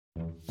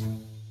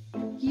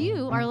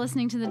You are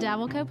listening to the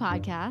Dabbleco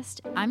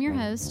podcast. I'm your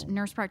host,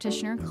 nurse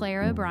practitioner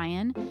Claire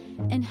O'Brien.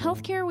 In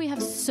healthcare, we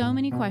have so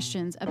many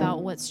questions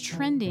about what's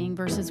trending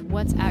versus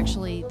what's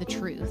actually the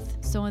truth.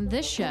 So in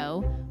this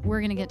show, we're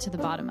going to get to the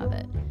bottom of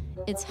it.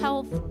 It's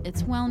health,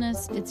 it's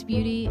wellness, it's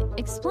beauty,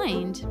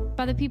 explained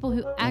by the people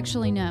who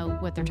actually know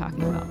what they're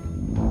talking about.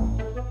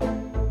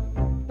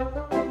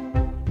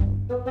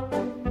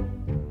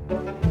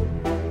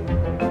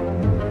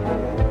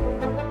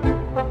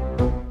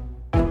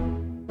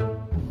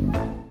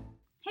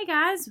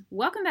 Guys,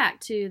 welcome back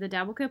to the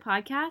Dabbleco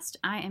podcast.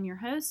 I am your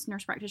host,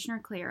 nurse practitioner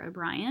Claire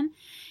O'Brien,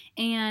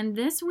 and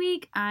this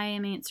week I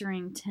am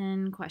answering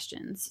 10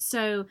 questions.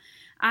 So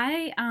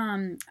I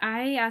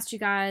asked you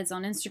guys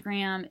on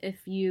Instagram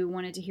if you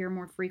wanted to hear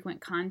more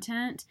frequent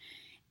content,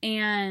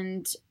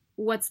 and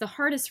what's the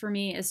hardest for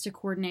me is to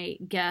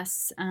coordinate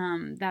guests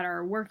that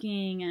are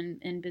working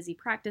and in busy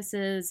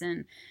practices,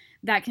 and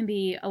that can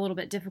be a little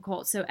bit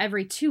difficult. So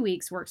every 2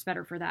 weeks works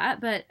better for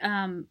that. But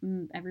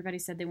everybody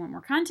said they want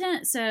more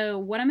content. So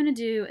what I'm going to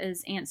do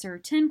is answer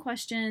 10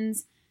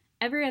 questions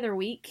every other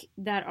week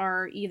that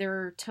are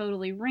either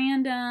totally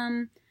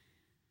random,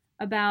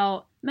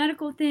 about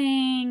medical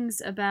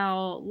things,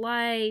 about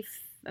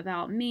life,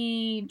 about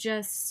me,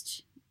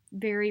 just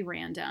very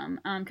random.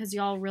 Because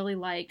y'all really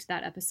liked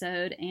that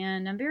episode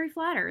and I'm very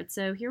flattered.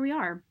 So here we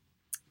are,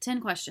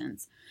 10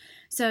 questions.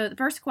 So the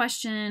first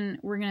question,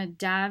 we're going to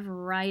dive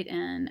right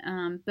in,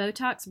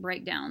 Botox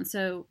breakdown.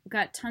 So we've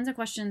got tons of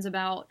questions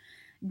about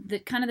the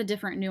kind of the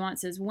different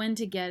nuances, when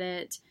to get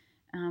it,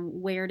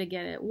 where to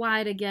get it,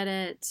 why to get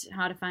it,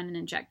 how to find an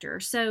injector.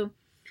 So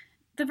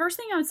the first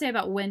thing I would say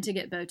about when to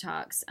get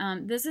Botox,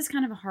 this is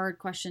kind of a hard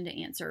question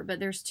to answer, but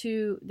there's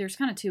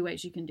kind of two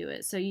ways you can do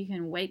it. So you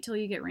can wait till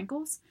you get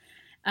wrinkles,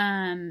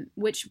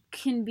 which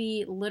can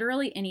be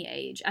literally any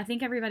age. I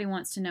think everybody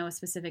wants to know a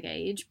specific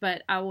age,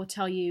 but I will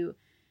tell you,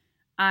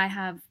 I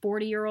have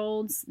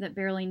 40-year-olds that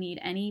barely need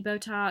any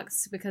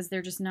Botox because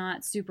they're just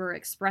not super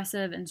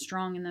expressive and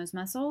strong in those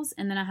muscles.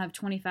 And then I have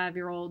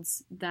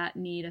 25-year-olds that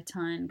need a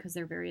ton because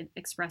they're very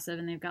expressive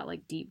and they've got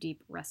like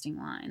deep resting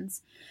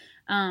lines.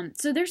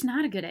 So there's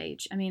not a good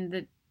age. I mean,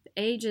 the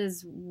age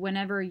is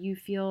whenever you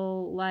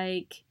feel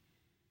like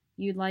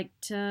you'd like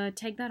to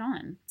take that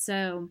on.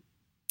 So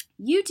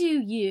you do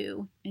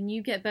you, and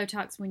you get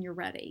Botox when you're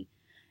ready.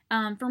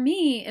 For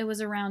me, it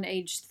was around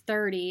age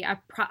 30.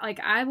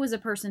 I was a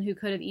person who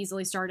could have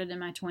easily started in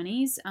my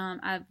 20s.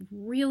 I have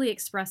really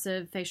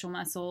expressive facial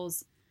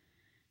muscles,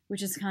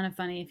 which is kind of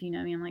funny if you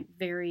know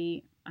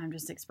me. I'm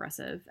just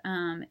expressive,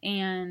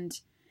 and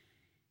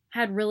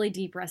had really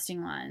deep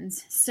resting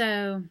lines.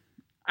 So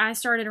I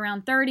started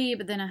around 30,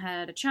 but then I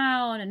had a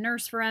child and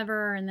nursed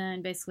forever, and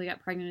then basically got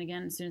pregnant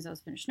again as soon as I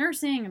was finished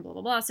nursing and blah,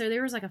 blah, blah. So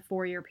there was like a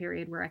 4-year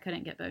period where I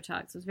couldn't get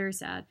Botox. It was very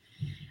sad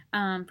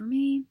for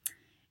me.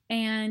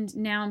 And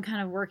now I'm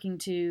kind of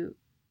working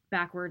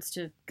backwards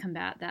to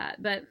combat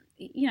that. But,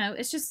 you know,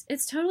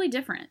 it's totally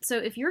different. So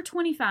if you're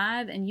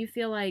 25 and you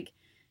feel like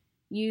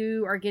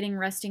you are getting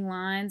resting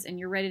lines and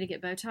you're ready to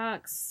get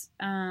Botox,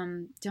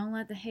 don't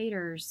let the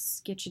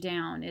haters get you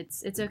down.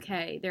 It's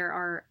okay. There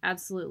are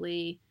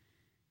absolutely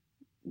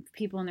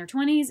people in their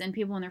 20s and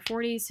people in their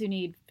 40s who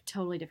need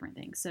totally different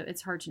things. So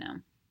it's hard to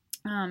know.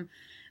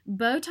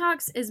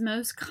 Botox is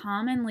most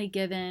commonly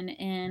given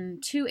in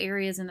 2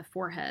 areas in the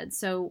forehead.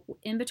 So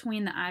in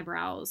between the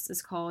eyebrows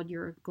is called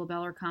your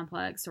glabellar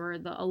complex, or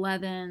the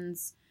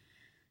 11s.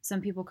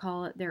 Some people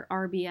call it their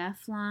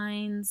RBF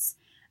lines.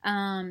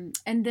 And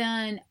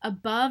then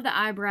above the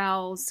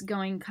eyebrows,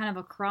 going kind of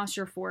across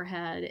your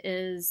forehead,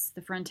 is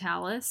the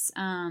frontalis.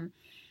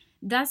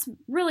 That's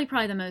really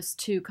probably the most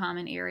 2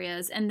 common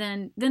areas. And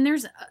then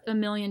there's a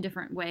million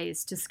different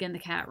ways to skin the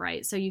cat,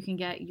 right? So you can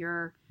get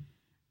your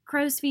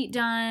crow's feet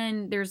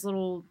done. There's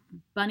little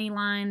bunny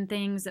line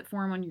things that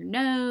form on your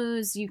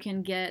nose. You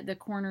can get the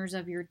corners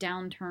of your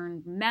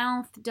downturned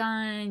mouth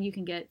done. You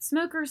can get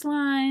smoker's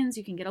lines.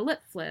 You can get a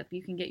lip flip.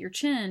 You can get your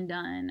chin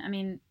done. I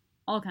mean,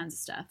 all kinds of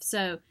stuff.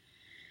 So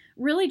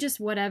really just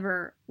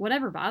whatever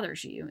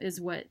bothers you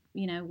is what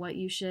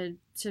you should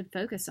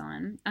focus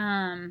on.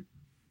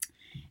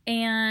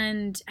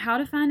 And how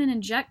to find an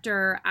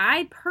injector,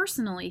 I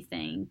personally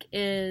think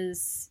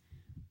is,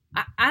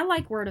 I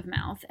like word of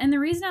mouth. And the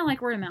reason I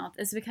like word of mouth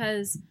is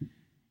because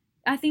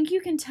I think you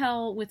can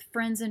tell with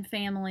friends and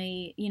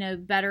family,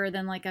 better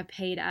than like a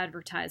paid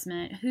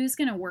advertisement, who's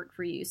going to work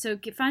for you. So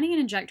finding an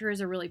injector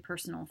is a really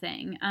personal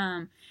thing.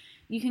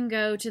 You can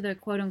go to the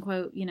quote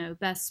unquote,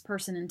 best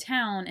person in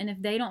town. And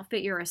if they don't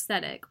fit your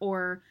aesthetic,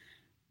 or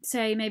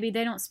say maybe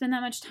they don't spend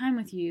that much time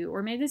with you,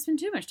 or maybe they spend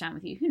too much time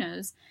with you, who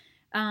knows?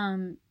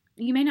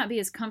 You may not be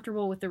as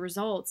comfortable with the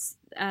results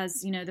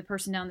as, the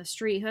person down the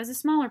street who has a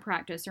smaller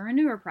practice or a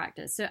newer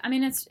practice. So, I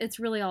mean, it's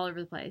really all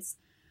over the place.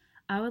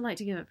 I would like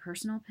to give a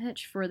personal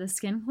pitch for the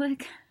Skin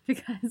Click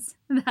because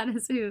that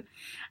is who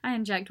I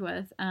inject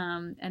with.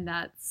 And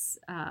that's,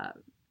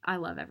 I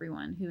love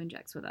everyone who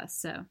injects with us.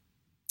 So,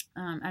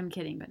 I'm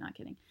kidding, but not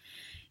kidding.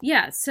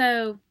 Yeah.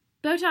 So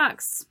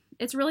Botox,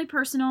 it's really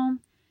personal.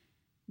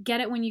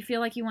 get it when you feel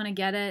like you want to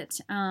get it.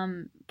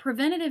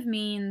 Preventative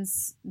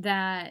means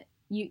that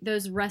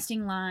those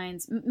resting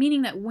lines,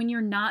 meaning that when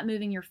you're not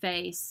moving your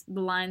face,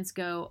 the lines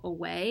go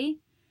away.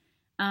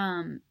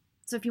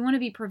 So if you want to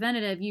be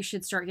preventative, you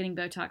should start getting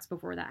Botox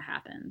before that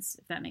happens,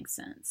 if that makes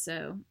sense.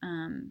 So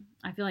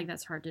I feel like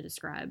that's hard to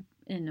describe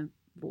in a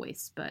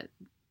voice, but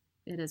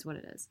it is what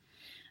it is.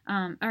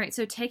 All right,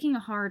 so taking a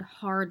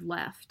hard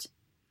left.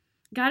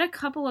 Got a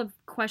couple of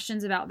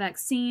questions about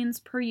vaccines,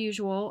 per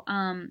usual.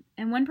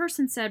 And one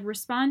person said,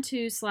 respond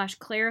to /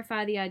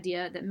 clarify the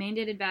idea that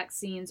mandated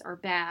vaccines are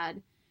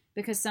bad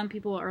because some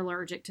people are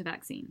allergic to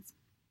vaccines.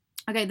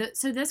 Okay,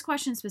 so this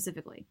question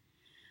specifically.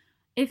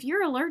 If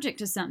you're allergic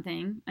to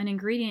something, an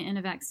ingredient in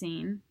a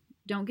vaccine,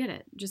 don't get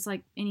it. Just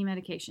like any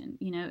medication.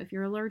 You know, if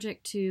you're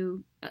allergic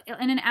to,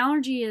 and an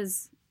allergy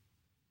is,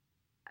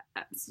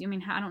 I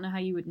mean, I don't know how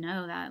you would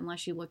know that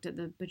unless you looked at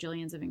the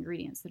bajillions of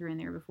ingredients that are in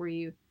there before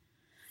you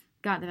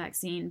got the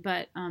vaccine.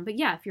 But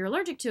yeah, if you're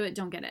allergic to it,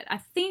 don't get it. I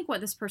think what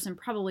this person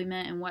probably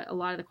meant and what a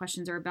lot of the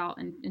questions are about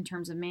in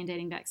terms of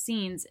mandating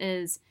vaccines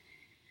is,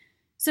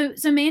 so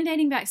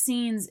mandating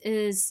vaccines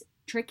is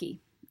tricky.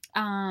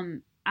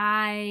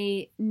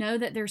 I know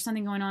that there's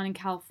something going on in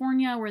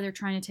California where they're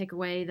trying to take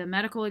away the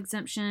medical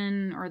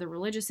exemption or the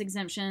religious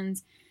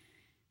exemptions.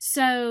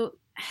 So,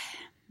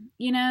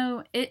 you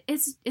know,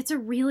 it's a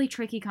really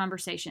tricky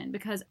conversation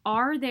because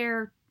are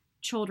there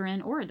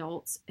children or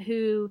adults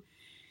who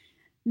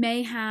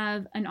may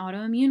have an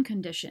autoimmune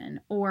condition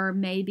or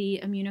may be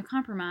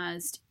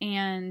immunocompromised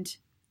and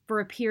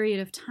for a period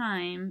of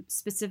time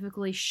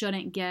specifically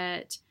shouldn't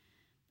get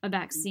a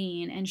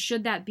vaccine? And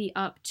should that be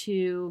up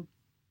to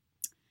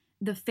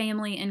the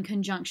family in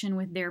conjunction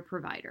with their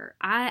provider?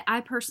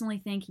 I personally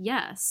think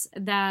yes,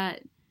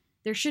 that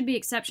there should be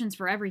exceptions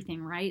for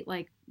everything, right?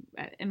 Like,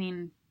 I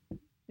mean,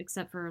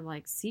 except for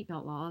like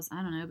seatbelt laws.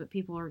 I don't know, but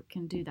people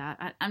can do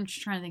that. I'm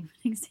just trying to think of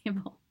an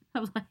example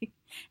of like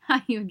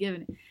how you would give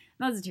it.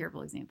 That was a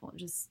terrible example.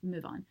 Just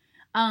move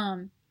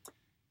on.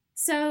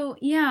 So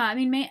yeah, I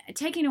mean,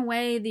 taking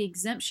away the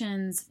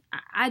exemptions,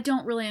 I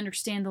don't really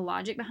understand the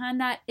logic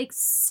behind that,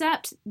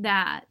 except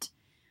that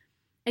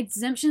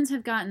exemptions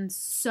have gotten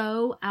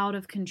so out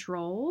of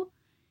control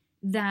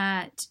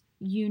that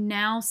you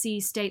now see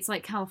states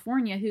like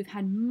California who've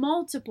had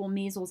multiple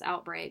measles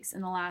outbreaks in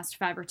the last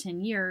 5 or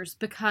 10 years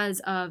because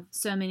of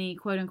so many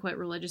quote unquote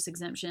religious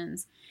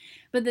exemptions.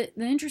 But the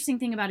interesting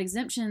thing about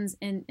exemptions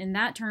in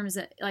that term is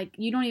that like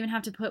you don't even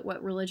have to put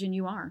what religion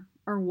you are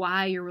or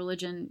why your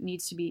religion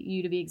needs to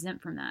be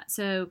exempt from that.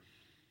 So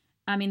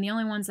I mean, the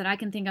only ones that I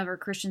can think of are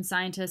Christian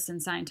Scientists and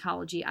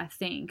Scientology, I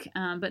think.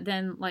 But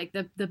then, like,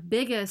 the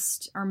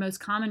biggest or most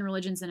common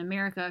religions in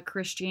America,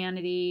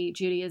 Christianity,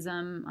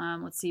 Judaism,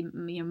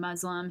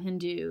 Muslim,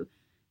 Hindu,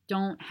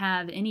 don't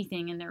have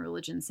anything in their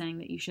religion saying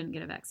that you shouldn't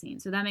get a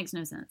vaccine. So that makes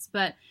no sense.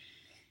 But,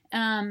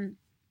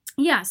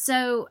 yeah,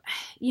 so,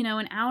 you know,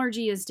 an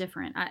allergy is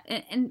different.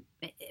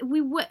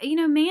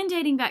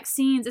 Mandating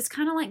vaccines, it's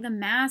kind of like the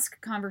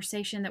mask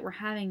conversation that we're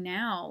having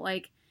now.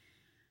 Like,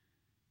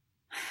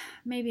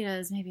 maybe it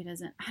is, maybe it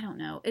isn't. I don't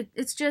know.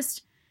 It's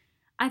just,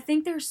 I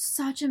think there's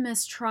such a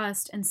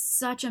mistrust and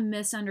such a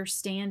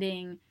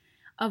misunderstanding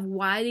of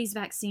why these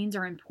vaccines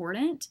are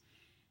important.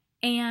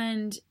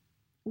 And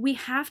we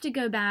have to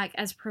go back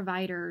as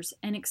providers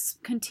and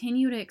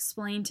continue to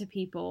explain to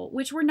people,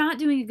 which we're not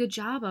doing a good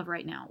job of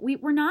right now.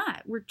 We're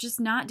not. We're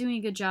just not doing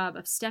a good job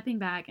of stepping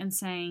back and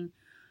saying,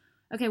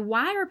 okay,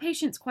 why are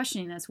patients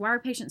questioning this? Why are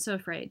patients so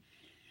afraid?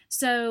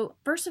 So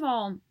first of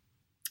all,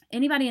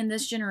 anybody in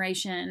this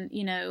generation,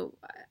 you know,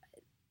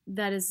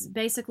 that is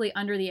basically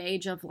under the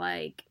age of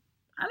like,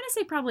 I'm going to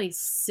say probably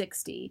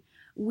 60,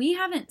 we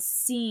haven't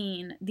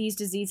seen these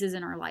diseases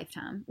in our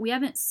lifetime. We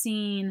haven't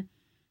seen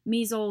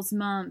measles,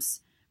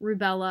 mumps,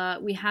 rubella.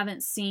 We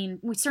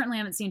certainly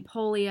haven't seen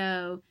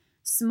polio,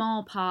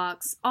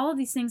 smallpox, all of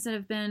these things that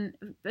have been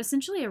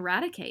essentially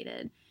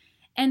eradicated.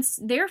 And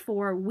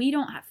therefore, we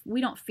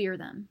don't fear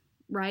them,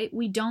 right?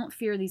 We don't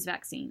fear these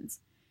vaccines.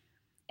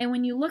 And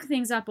when you look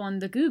things up on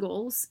the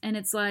Googles and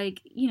it's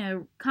like, you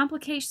know,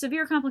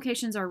 severe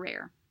complications are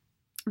rare.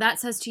 That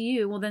says to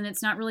you, well, then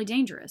it's not really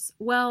dangerous.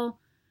 Well,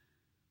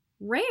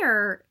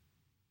 rare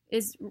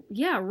is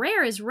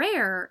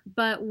rare,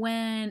 but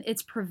when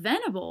it's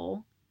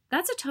preventable,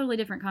 that's a totally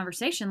different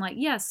conversation. Like,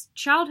 yes,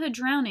 childhood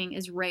drowning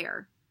is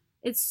rare.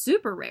 It's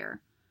super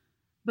rare.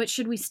 But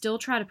should we still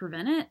try to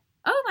prevent it?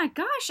 Oh my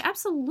gosh,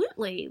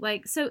 absolutely.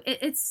 Like, so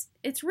it's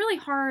really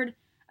hard,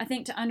 I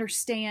think, to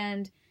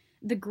understand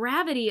the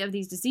gravity of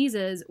these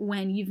diseases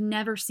when you've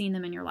never seen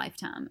them in your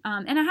lifetime.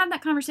 And I have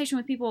that conversation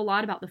with people a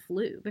lot about the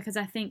flu because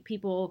I think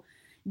people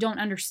don't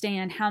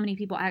understand how many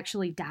people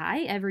actually die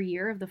every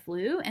year of the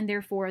flu, and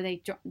therefore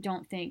they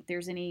don't think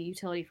there's any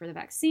utility for the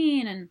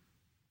vaccine and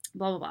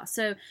blah, blah, blah.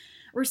 So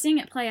we're seeing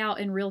it play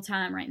out in real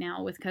time right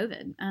now with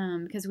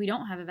COVID because we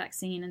don't have a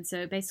vaccine. And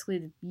so basically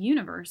the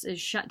universe is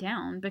shut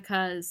down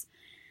because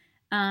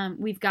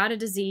we've got a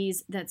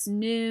disease that's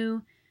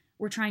new.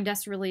 We're trying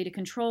desperately to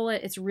control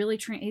it. It's really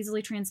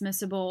easily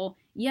transmissible.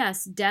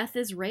 Yes, death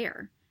is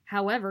rare.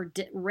 However,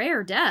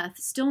 rare death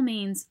still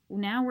means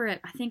now we're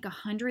at, I think,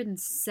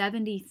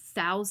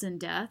 170,000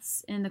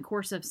 deaths in the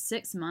course of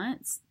 6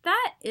 months.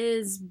 That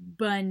is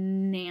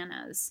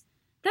bananas.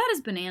 That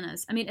is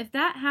bananas. I mean, if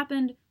that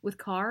happened with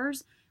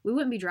cars, we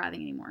wouldn't be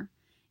driving anymore.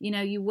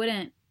 You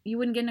wouldn't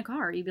get in a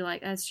car. You'd be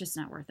like, that's just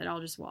not worth it. I'll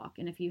just walk.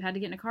 And if you had to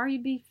get in a car,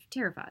 you'd be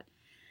terrified.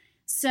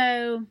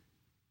 So,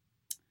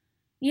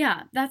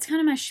 yeah, that's kind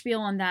of my spiel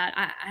on that.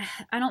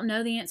 I don't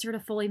know the answer to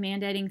fully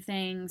mandating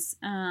things,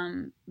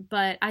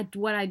 but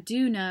what I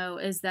do know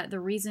is that the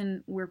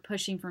reason we're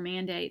pushing for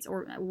mandates,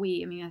 or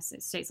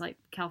states like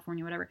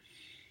California, whatever,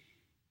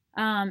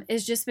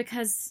 is just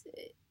because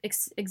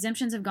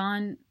exemptions have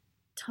gone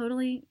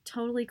totally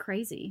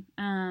crazy,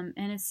 and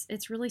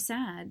it's really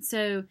sad.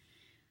 So,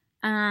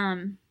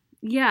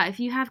 yeah, if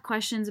you have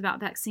questions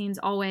about vaccines,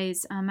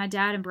 always, my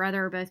dad and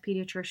brother are both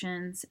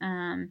pediatricians,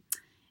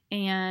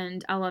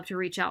 and I love to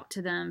reach out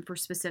to them for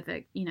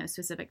specific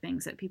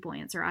things that people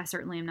answer. I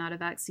certainly am not a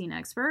vaccine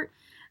expert,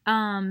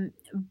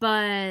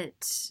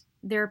 but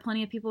there are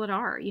plenty of people that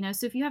are,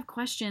 so if you have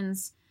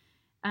questions,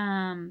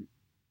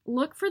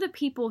 look for the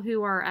people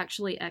who are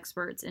actually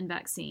experts in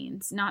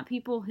vaccines, not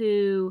people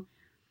who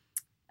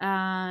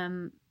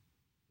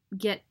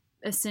get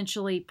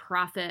essentially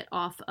profit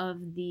off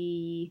of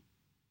the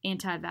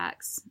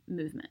anti-vax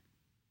movement.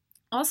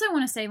 Also, I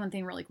want to say one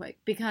thing really quick,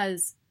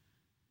 because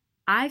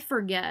I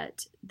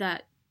forget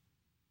that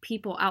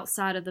people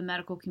outside of the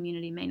medical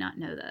community may not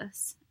know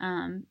this.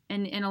 And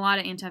a lot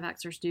of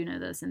anti-vaxxers do know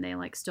this, and they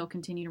still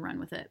continue to run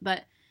with it.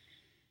 But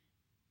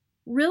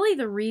really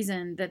the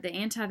reason that the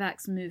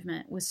anti-vax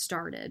movement was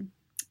started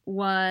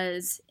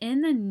was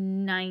in the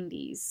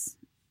 90s.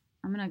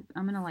 I'm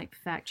gonna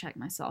fact check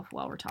myself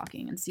while we're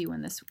talking and see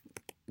when this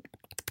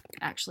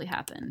actually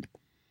happened.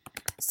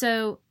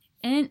 So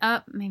maybe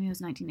it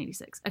was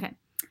 1986. Okay.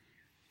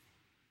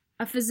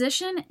 A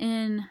physician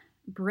in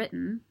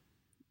Britain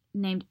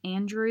named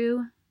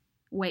Andrew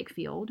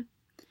Wakefield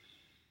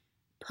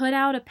put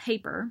out a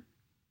paper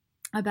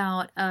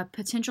about a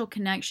potential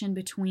connection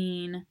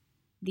between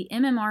the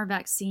MMR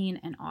vaccine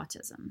and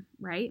autism,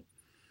 right?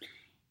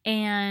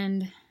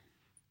 And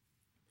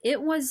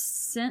it was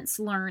since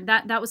learned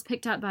that was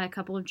picked up by a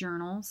couple of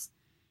journals.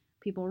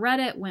 People read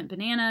it, went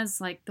bananas,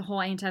 the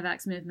whole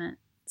anti-vax movement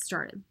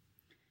started.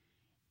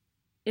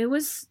 It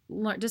was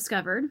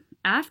discovered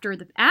after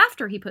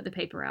he put the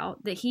paper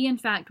out that he in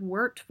fact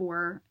worked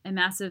for a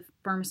massive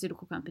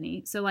pharmaceutical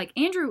company. So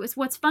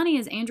what's funny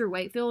is Andrew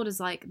Wakefield is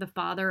the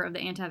father of the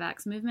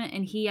anti-vax movement,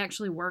 and he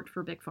actually worked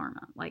for Big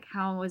Pharma.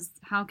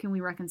 How can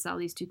we reconcile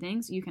these two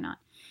things? You cannot.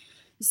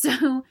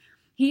 So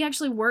he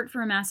actually worked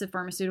for a massive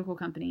pharmaceutical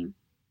company,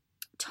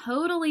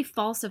 totally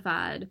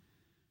falsified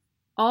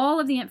all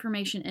of the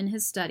information in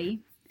his study.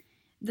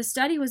 The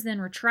study was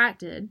then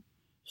retracted.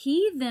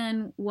 He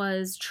then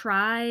was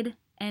tried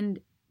and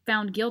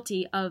found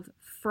guilty of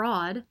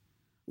fraud,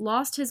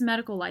 lost his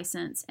medical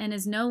license, and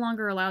is no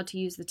longer allowed to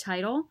use the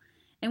title.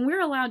 And we're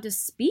allowed to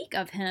speak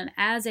of him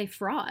as a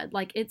fraud.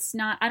 It's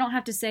not, I don't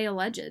have to say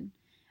alleged.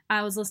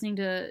 I was listening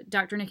to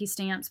Dr. Nikki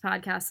Stamp's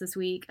podcast this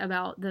week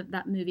about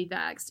that movie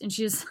Vaxxed, and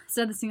she just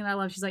said this thing that I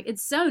love. She's like,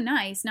 it's so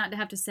nice not to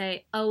have to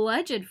say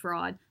alleged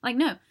fraud.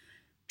 No,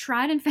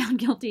 tried and found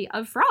guilty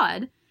of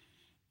fraud,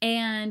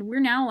 and we're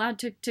now allowed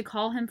to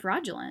call him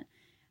fraudulent.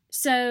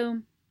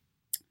 So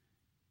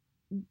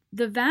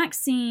the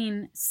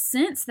vaccine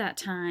since that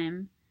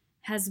time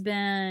has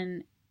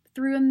been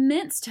through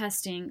immense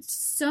testing.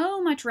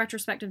 So much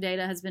retrospective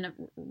data has been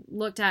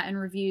looked at and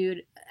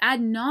reviewed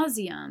ad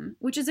nauseum,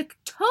 which is a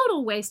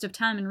total waste of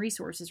time and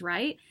resources,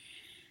 right?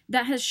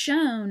 That has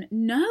shown,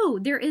 no,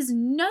 there is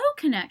no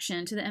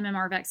connection to the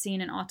MMR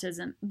vaccine and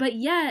autism. But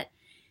yet,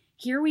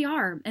 here we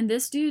are. And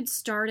this dude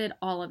started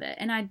all of it.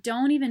 And I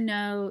don't even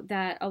know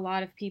that a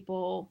lot of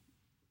people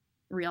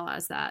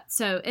realize that.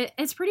 So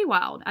it's pretty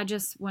wild. I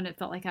just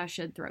felt like I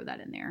should throw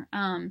that in there.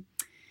 And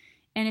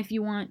if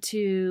you want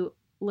to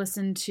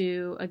listen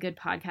to a good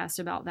podcast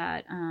about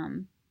that,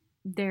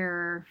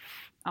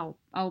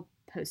 I'll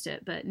post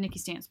it. But Nikki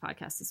Stamp's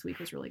podcast this week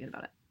was really good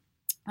about it.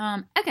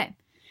 Okay,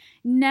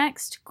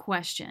 next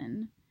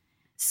question.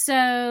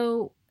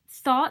 So,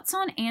 thoughts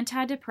on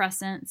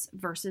antidepressants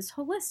versus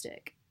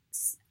holistic?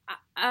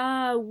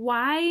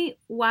 Why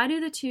do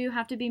the two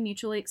have to be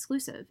mutually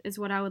exclusive is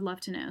what I would love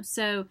to know.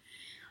 So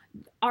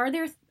are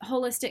there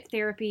holistic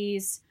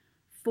therapies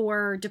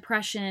for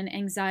depression,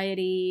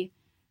 anxiety,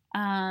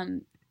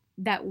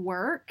 that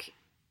work?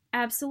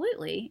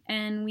 Absolutely.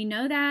 And we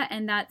know that,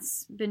 and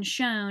that's been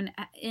shown.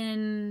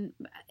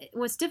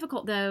 What's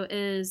difficult though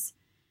is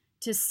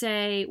to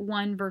say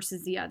one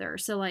versus the other.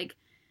 So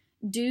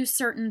do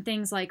certain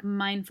things like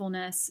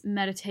mindfulness,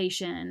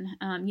 meditation,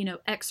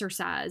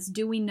 exercise.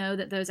 Do we know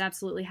that those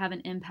absolutely have an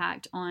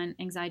impact on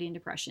anxiety and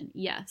depression?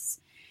 Yes.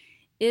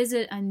 Is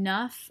it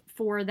enough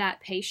for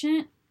that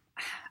patient?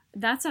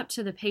 That's up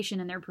to the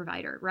patient and their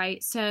provider,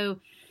 right? So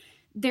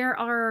there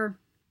are,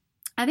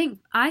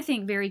 I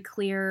think very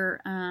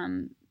clear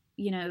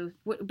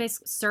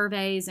basic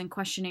surveys and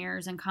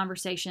questionnaires and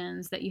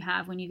conversations that you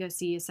have when you go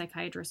see a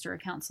psychiatrist or a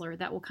counselor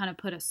that will kind of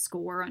put a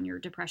score on your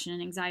depression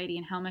and anxiety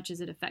and how much is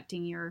it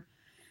affecting your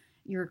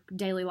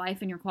daily life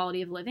and your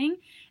quality of living.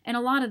 And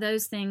a lot of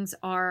those things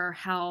are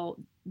how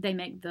they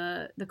make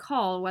the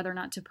call whether or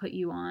not to put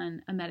you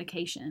on a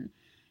medication.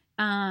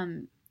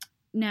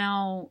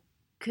 Now,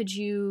 could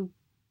you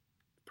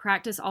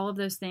practice all of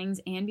those things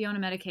and be on a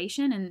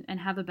medication and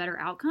have a better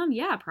outcome?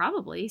 Yeah,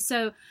 probably.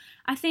 So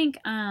I think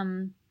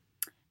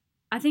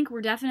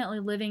we're definitely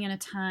living in a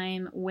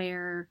time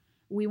where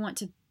we want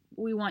to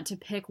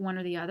pick one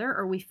or the other,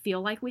 or we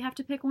feel like we have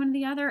to pick one or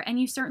the other, and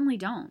you certainly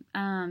don't.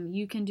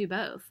 You can do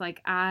both.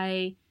 Like,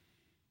 I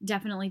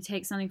definitely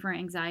take something for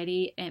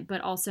anxiety,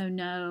 but also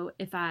know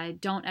if I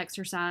don't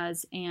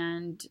exercise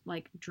and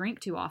like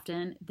drink too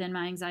often, then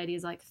my anxiety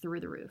is like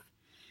through the roof.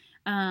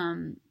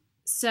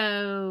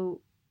 So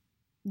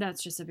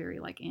that's just a very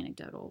like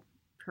anecdotal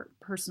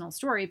personal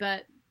story,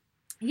 but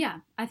yeah,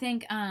 I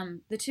think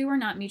the two are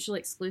not mutually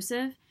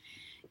exclusive.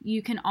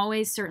 You can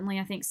always certainly,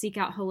 I think, seek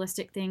out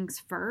holistic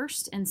things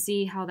first and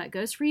see how that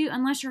goes for you,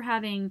 unless you're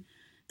having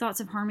thoughts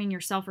of harming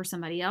yourself or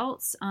somebody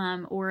else,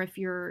 or if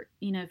your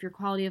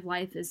quality of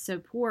life is so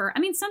poor. I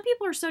mean, some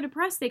people are so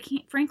depressed they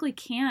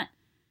can't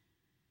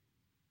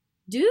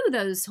do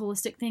those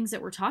holistic things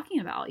that we're talking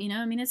about.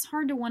 I mean, it's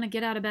hard to want to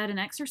get out of bed and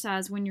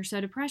exercise when you're so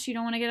depressed you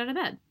don't want to get out of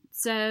bed.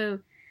 So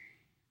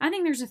I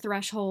think there's a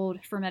threshold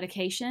for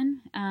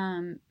medication,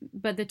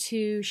 but the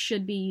two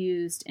should be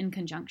used in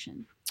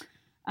conjunction.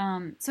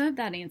 So I hope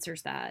that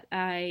answers that.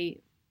 I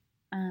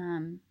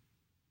don't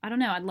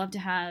know. I'd love to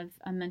have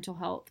a mental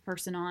health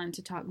person on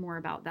to talk more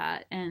about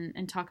that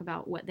and talk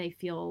about what they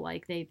feel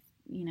like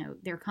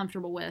they're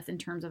comfortable with in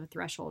terms of a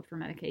threshold for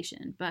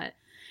medication. But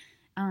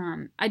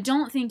I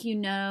don't think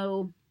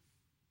the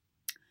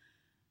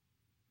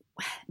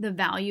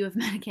value of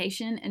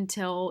medication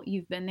until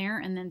you've been there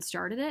and then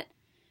started it.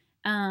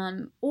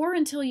 Or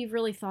until you've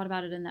really thought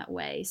about it in that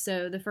way.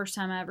 So the first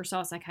time I ever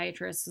saw a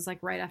psychiatrist was like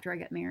right after I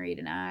got married,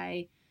 and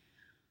I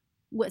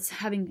was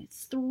having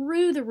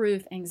through the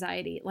roof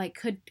anxiety.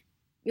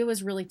 It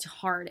was really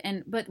hard.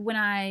 But when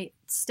I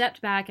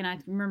stepped back, and I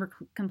remember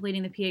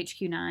completing the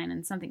PHQ-9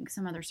 and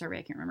some other survey,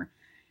 I can't remember.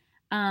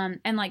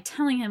 And like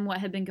telling him what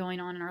had been going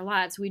on in our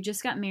lives. We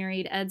just got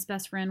married. Ed's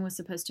best friend was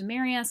supposed to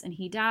marry us, and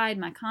he died.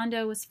 My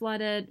condo was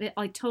flooded.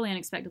 Totally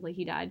unexpectedly,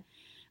 he died.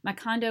 My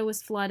condo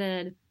was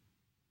flooded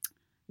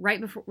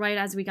right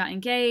as we got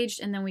engaged,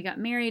 and then we got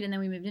married, and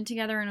then we moved in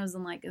together, and it was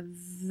in like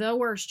the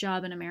worst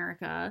job in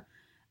America,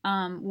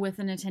 with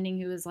an attending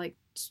who was like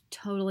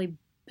totally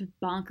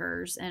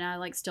bonkers, and I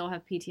like still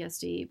have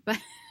PTSD. But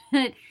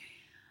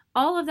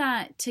all of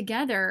that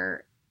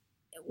together,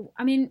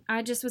 I mean,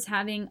 I just was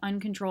having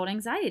uncontrolled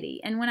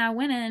anxiety. And when I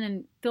went in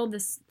and filled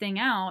this thing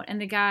out,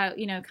 and the guy,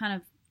 kind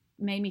of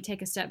made me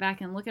take a step back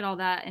and look at all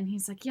that, and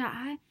he's like,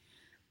 yeah,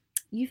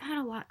 you've had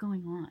a lot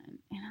going on.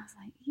 And I was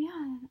like,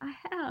 yeah, I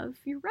have.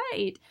 You're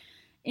right.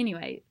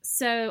 Anyway,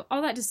 so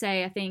all that to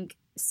say, I think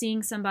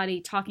seeing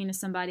somebody, talking to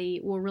somebody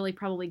will really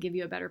probably give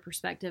you a better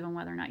perspective on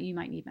whether or not you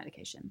might need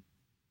medication.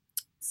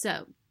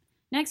 So,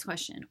 next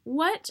question.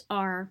 What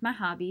are my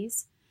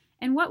hobbies,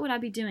 and what would I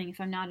be doing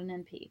if I'm not an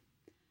NP?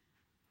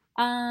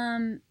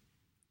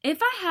 If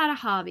I had a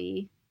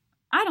hobby,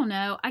 I don't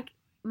know.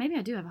 Maybe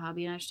I do have a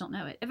hobby and I just don't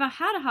know it. If I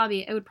had a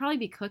hobby, it would probably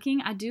be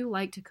cooking. I do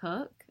like to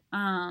cook.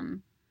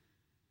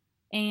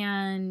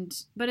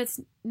 But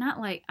it's not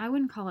like, I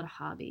wouldn't call it a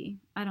hobby.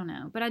 I don't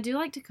know, but I do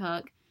like to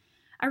cook.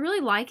 I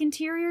really like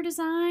interior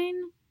design.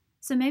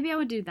 So maybe I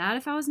would do that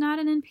if I was not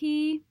an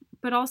NP,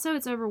 but also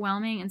it's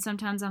overwhelming. And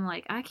sometimes I'm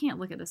like, I can't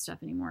look at this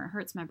stuff anymore. It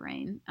hurts my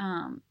brain.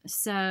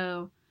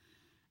 So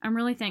I'm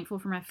really thankful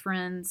for my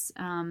friends,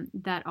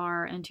 that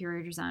are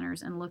interior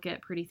designers and look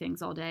at pretty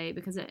things all day,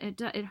 because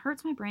it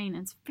hurts my brain.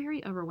 And it's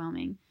very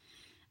overwhelming.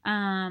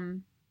 I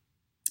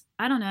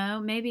don't know.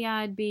 Maybe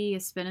I'd be a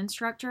spin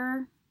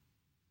instructor.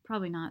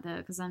 Probably not, though,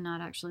 because I'm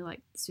not actually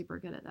like super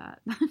good at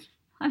that.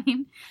 I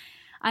mean,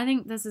 I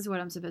think this is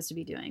what I'm supposed to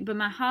be doing. But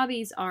my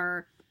hobbies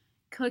are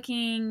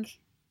cooking.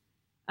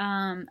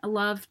 I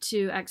love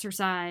to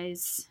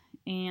exercise,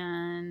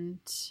 and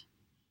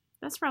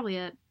that's probably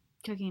it.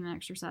 Cooking and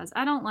exercise.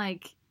 I don't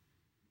like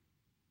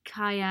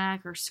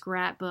kayak or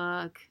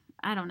scrapbook.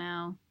 I don't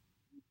know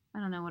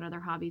what other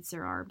hobbies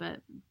there are,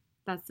 but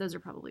those are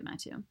probably my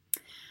two.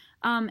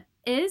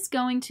 Is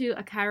going to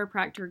a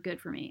chiropractor good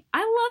for me? I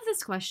love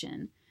this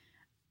question.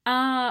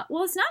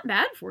 Well, it's not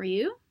bad for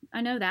you.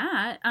 I know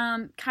that.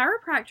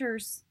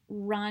 Chiropractors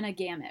run a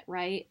gamut,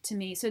 right? To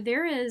me. So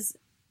there is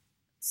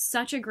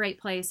such a great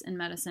place in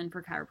medicine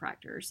for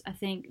chiropractors. I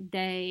think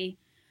they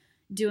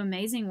do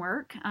amazing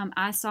work.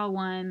 I saw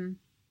one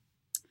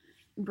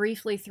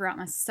briefly throughout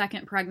my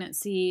second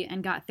pregnancy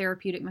and got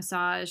therapeutic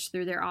massage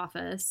through their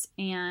office.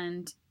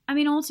 And I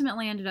mean,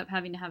 ultimately ended up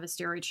having to have a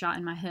steroid shot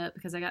in my hip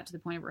because I got to the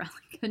point where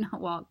I could not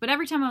walk. But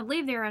every time I would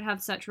leave there, I'd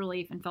have such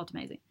relief and felt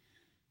amazing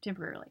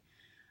temporarily.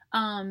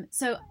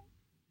 So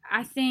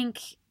I think,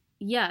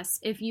 yes,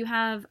 if you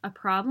have a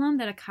problem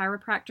that a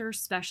chiropractor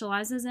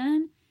specializes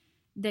in,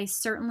 They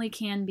certainly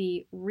can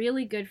be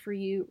really good for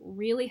you,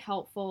 really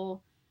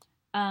helpful.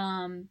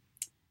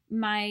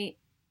 My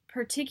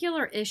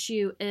particular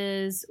issue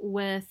is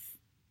with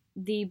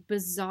the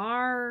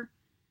bizarre,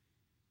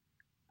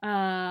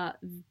 I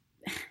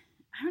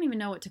don't even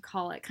know what to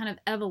call it, kind of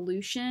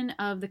evolution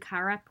of the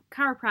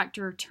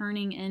chiropractor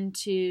turning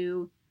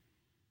into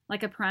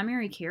like a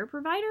primary care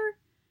provider.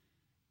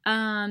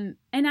 And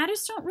I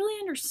just don't really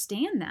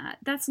understand that.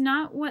 That's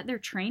not what their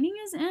training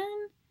is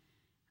in.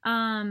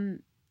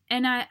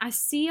 And I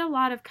see a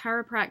lot of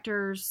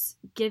chiropractors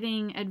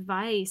giving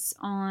advice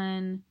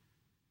on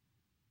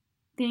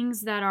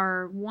things that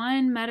are,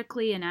 one,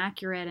 medically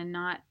inaccurate and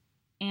not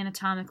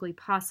anatomically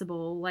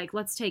possible. Like,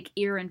 let's take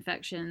ear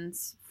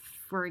infections,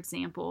 for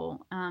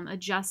example.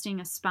 Adjusting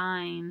a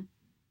spine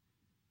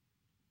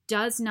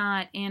does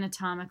not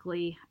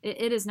anatomically,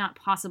 it is not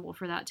possible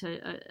for that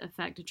to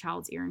affect a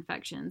child's ear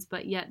infections,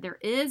 but yet there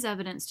is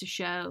evidence to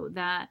show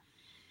that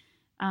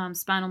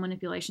spinal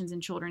manipulations in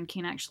children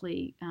can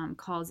actually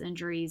cause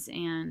injuries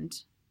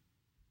and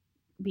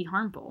be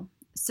harmful.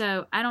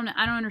 So I don't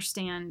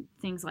understand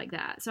things like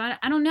that. So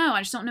I don't know.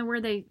 I just don't know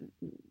where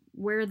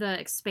the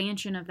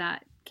expansion of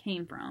that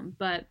came from.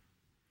 But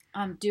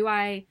do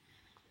I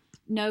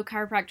know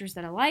chiropractors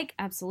that I like?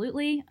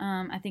 Absolutely.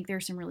 I think there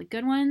are some really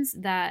good ones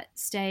that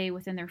stay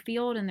within their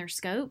field and their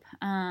scope.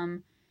 But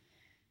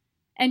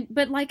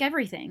like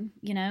everything,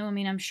 I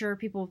mean, I'm sure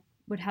people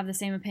would have the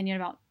same opinion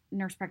about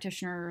nurse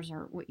practitioners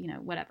or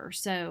whatever.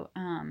 So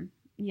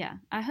yeah,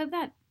 I hope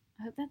that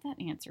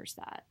answers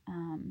that.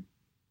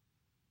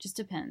 Just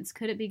depends.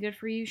 Could it be good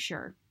for you?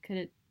 Sure. Could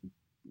it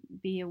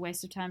be a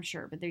waste of time?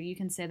 Sure. But there, you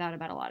can say that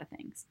about a lot of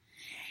things.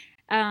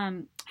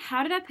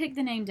 How did I pick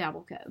the name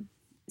Dabbleco?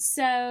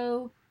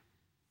 So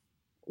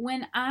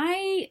when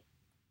I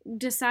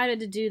decided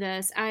to do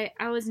this, I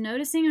was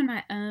noticing on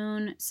my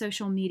own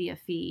social media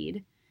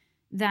feed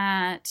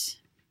that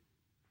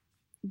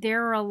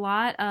there are a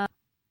lot of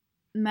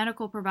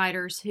medical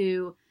providers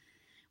who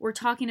were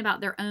talking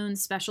about their own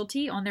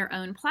specialty on their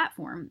own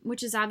platform,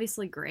 which is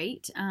obviously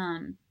great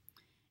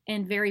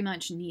and very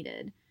much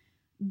needed.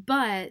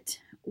 But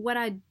what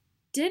I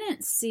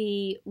didn't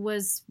see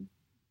was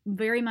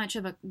very much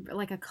of a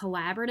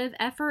collaborative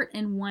effort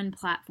in one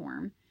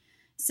platform.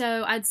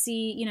 So I'd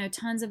see,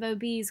 tons of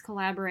OBs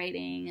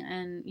collaborating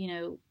and,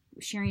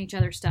 sharing each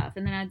other's stuff.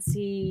 And then I'd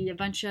see a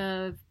bunch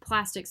of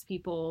plastics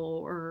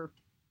people or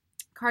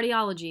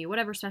cardiology,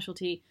 whatever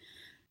specialty,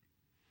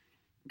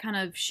 kind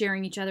of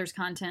sharing each other's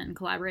content and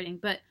collaborating.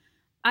 But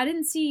I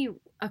didn't see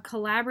a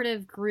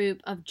collaborative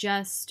group of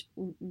just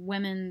not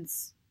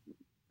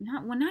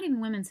even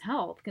women's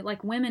health,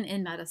 like women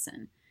in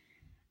medicine.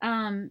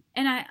 And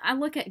I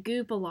look at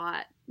Goop a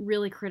lot,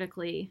 really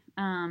critically,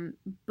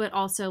 but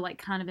also like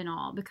kind of in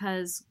awe,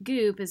 because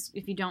Goop is,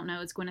 if you don't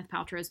know, it's Gwyneth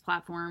Paltrow's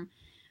platform.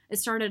 It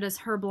started as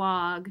her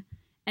blog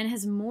and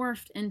has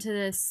morphed into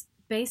this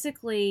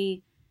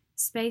basically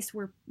space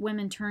where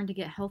women turn to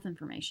get health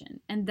information.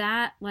 And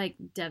that like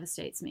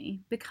devastates me,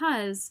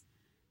 because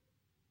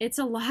it's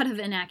a lot of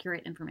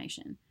inaccurate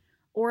information,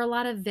 or a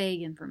lot of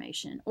vague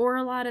information, or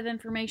a lot of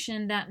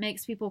information that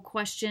makes people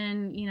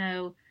question,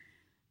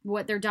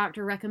 what their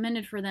doctor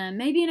recommended for them,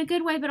 maybe in a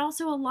good way, but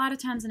also a lot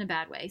of times in a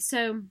bad way.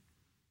 So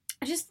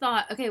I just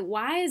thought, okay,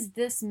 why is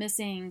this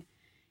missing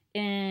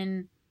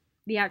in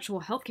the actual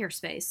healthcare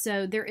space?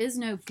 So there is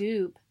no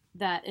Goop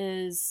that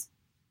is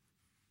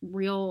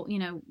real,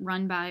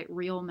 run by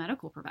real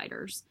medical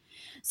providers.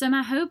 So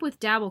my hope with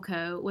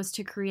Dabbleco was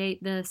to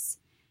create this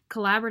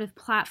collaborative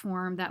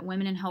platform that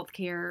women in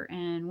healthcare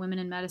and women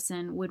in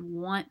medicine would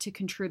want to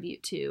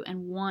contribute to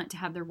and want to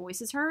have their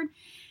voices heard.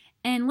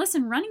 And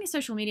listen, running a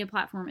social media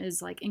platform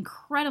is like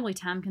incredibly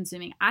time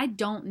consuming. I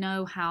don't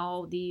know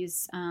how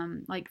these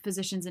like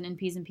physicians and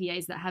NPs and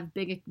PAs that have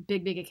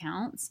big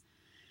accounts,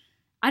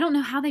 I don't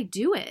know how they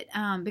do it,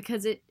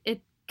 because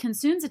it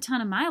consumes a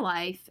ton of my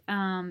life,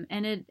 and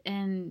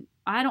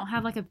I don't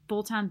have like a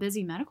full-time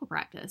busy medical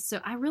practice. So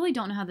I really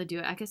don't know how they do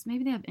it. I guess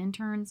maybe they have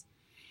interns.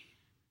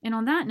 And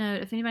on that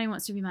note, if anybody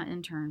wants to be my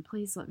intern,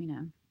 please let me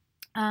know.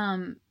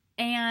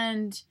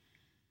 And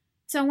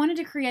so I wanted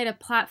to create a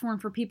platform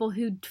for people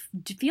who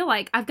feel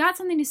like I've got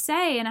something to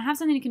say and I have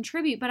something to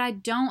contribute, but I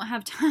don't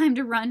have time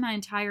to run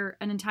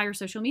an entire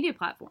social media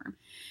platform.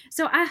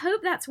 So I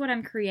hope that's what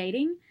I'm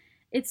creating.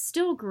 It's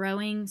still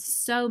growing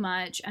so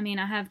much. I mean,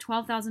 I have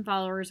 12,000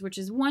 followers, which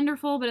is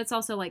wonderful, but it's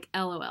also like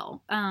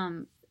LOL.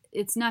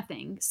 It's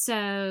nothing.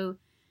 So,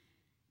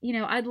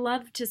 I'd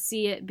love to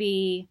see it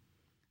be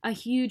a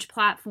huge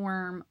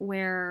platform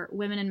where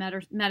women in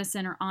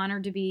medicine are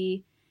honored to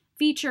be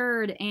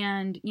featured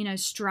and,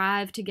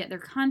 strive to get their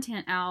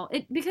content out.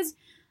 Because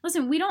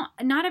listen,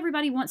 not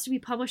everybody wants to be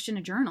published in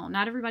a journal.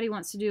 Not everybody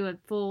wants to do a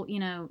full,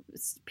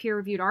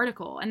 peer-reviewed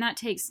article. And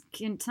that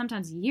can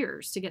sometimes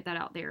years to get that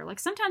out there. Like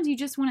sometimes you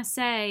just want to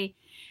say,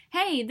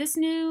 hey, this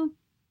new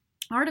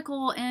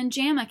article in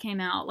JAMA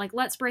came out. Like,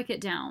 let's break it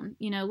down.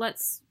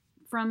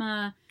 From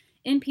a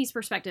NP's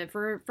perspective,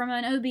 from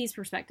an OB's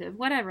perspective,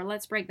 whatever.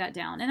 Let's break that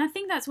down. And I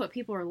think that's what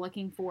people are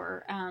looking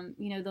for.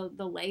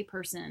 The lay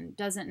person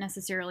doesn't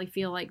necessarily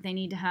feel like they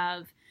need to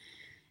have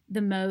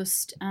the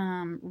most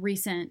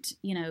recent,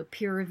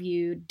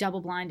 peer-reviewed,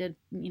 double-blinded,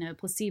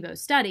 placebo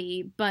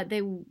study, but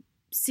they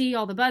see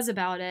all the buzz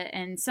about it,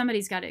 and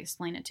somebody's got to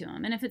explain it to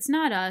them. And if it's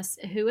not us,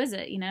 who is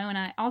it? And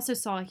I also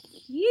saw a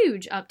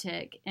huge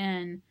uptick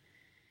in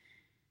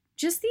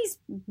just these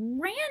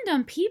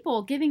random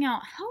people giving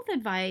out health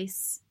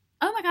advice.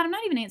 Oh my God, I'm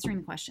not even answering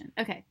the question.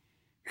 Okay.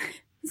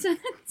 So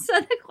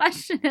the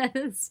question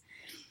is,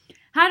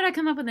 how did I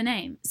come up with the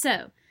name?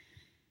 So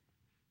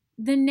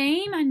the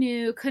name I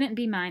knew couldn't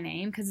be my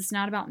name because it's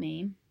not about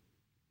me.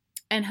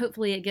 And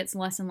hopefully it gets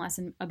less and less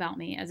about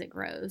me as it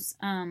grows.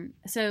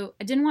 So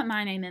I didn't want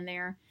my name in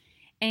there.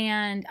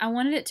 And I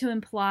wanted it to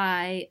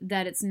imply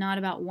that it's not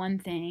about one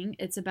thing.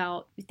 It's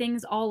about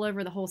things all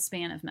over the whole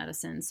span of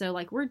medicine. So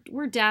like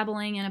we're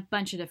dabbling in a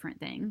bunch of different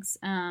things.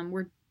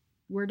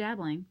 We're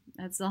dabbling.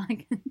 That's all I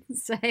can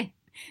say.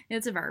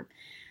 It's a verb.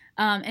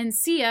 And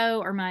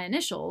CO are my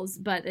initials,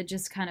 but it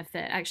just kind of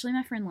fit. Actually,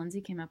 my friend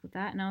Lindsay came up with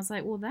that, and I was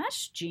like, well,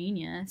 that's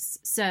genius.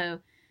 So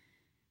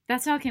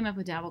that's how I came up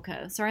with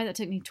Dabbleco. Sorry that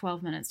took me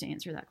 12 minutes to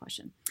answer that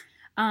question.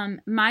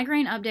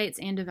 Migraine updates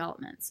and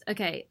developments.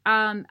 Okay,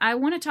 I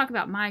want to talk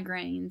about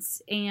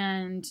migraines,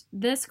 and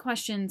this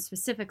question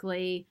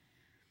specifically,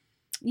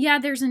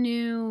 there's a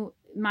new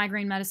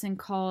migraine medicine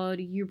called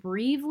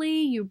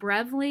Ubrevely.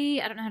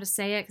 I don't know how to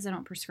say it because I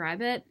don't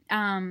prescribe it.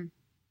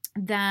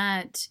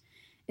 That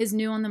is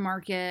new on the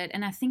market,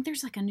 and I think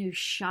there's like a new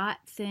shot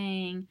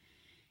thing.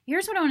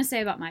 Here's what I want to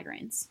say about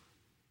migraines.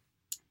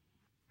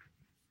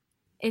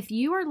 If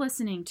you are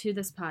listening to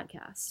this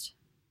podcast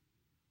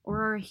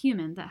or are a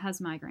human that has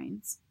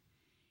migraines,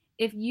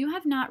 if you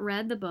have not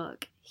read the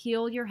book,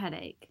 Heal Your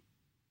Headache,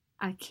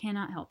 I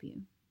cannot help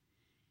you.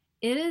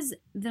 It is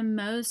the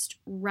most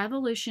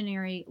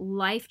revolutionary,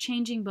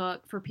 life-changing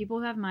book for people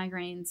who have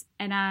migraines,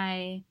 and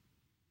I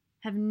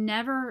have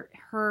never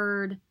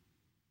heard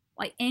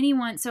like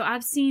anyone. So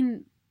I've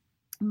seen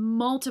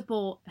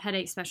multiple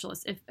headache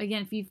specialists.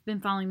 If you've been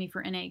following me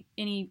for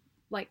any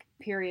like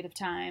period of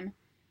time,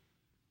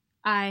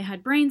 I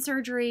had brain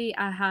surgery.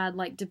 I had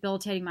like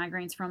debilitating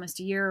migraines for almost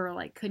a year, or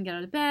like couldn't get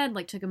out of bed,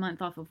 like took a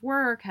month off of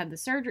work, had the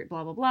surgery,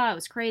 blah, blah, blah. It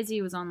was crazy.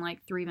 It was on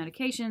like 3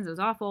 medications. It was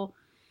awful.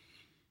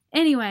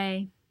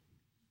 Anyway,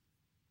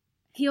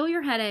 Heal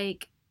Your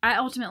Headache. I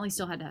ultimately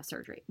still had to have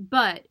surgery,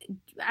 but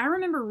I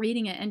remember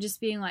reading it and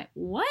just being like,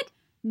 what?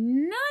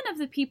 None of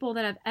the people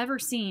that I've ever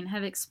seen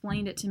have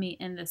explained it to me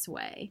in this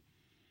way.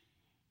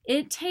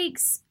 It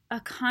takes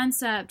a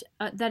concept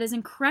that is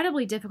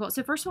incredibly difficult.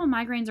 So first of all,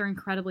 migraines are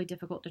incredibly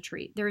difficult to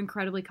treat. They're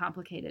incredibly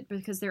complicated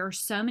because there are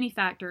so many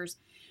factors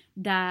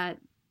that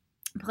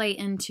play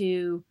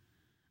into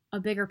a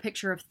bigger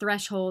picture of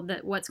threshold,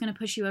 that what's going to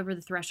push you over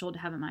the threshold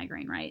to have a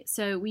migraine, right?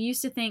 So we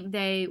used to think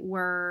they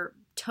were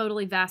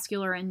totally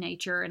vascular in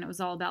nature and it was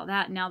all about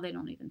that. Now they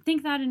don't even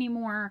think that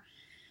anymore.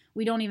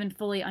 We don't even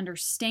fully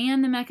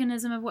understand the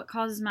mechanism of what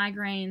causes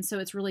migraines, so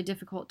it's really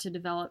difficult to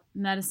develop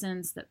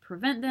medicines that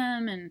prevent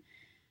them and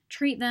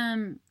treat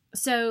them.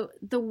 So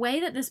the way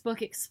that this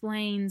book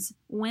explains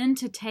when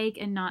to take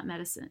and not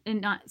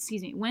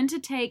when to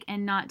take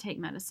and not take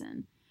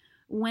medicine,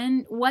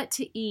 what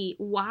to eat,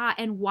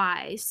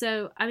 why.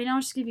 So,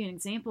 I'll just give you an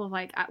example of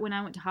like when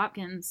I went to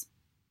Hopkins,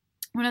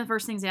 one of the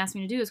first things they asked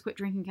me to do is quit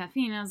drinking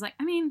caffeine. And I was like,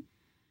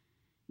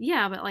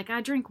 yeah, but like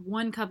I drink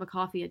 1 cup of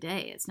coffee a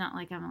day. It's not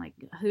like I'm like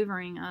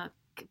hoovering a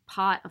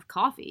pot of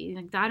coffee.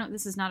 Like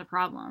this is not a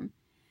problem.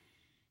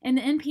 And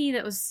the NP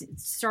that was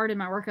started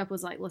my workup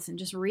was like, listen,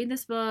 just read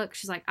this book.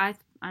 She's like,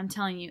 I'm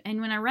telling you.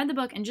 And when I read the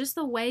book and just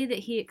the way that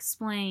he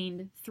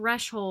explained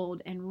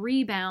threshold and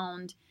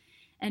rebound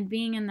and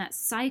being in that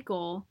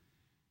cycle,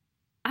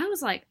 I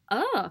was like,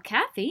 oh,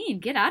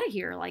 caffeine, get out of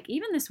here. Like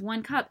even this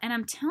 1 cup. And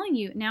I'm telling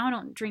you, now I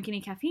don't drink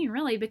any caffeine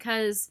really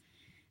because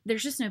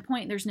there's just no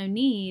point. There's no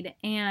need.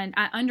 And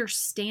I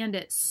understand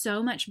it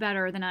so much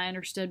better than I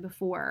understood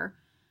before.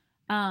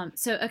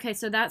 So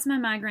that's my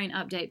migraine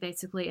update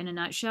basically in a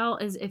nutshell,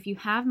 is if you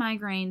have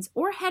migraines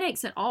or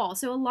headaches at all.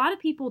 So a lot of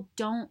people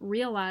don't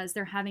realize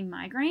they're having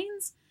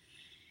migraines,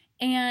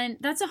 and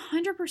that's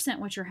 100%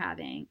 what you're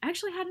having. I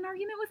actually had an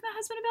argument with my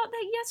husband about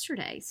that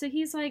yesterday. So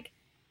he's like,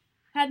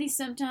 had these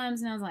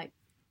symptoms, and I was like,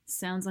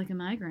 sounds like a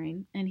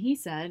migraine. And he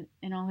said,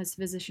 in all his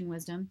physician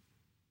wisdom,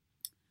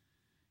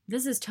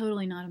 this is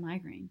totally not a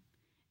migraine.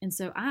 And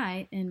so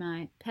I, in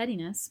my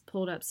pettiness,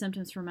 pulled up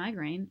symptoms for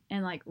migraine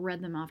and like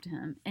read them off to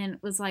him and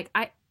was like,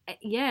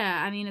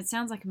 it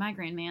sounds like a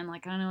migraine, man.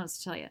 Like, I don't know what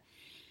to tell you.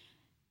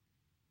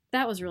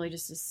 That was really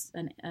just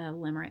a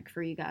limerick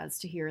for you guys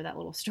to hear that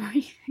little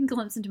story and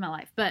glimpse into my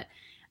life. But,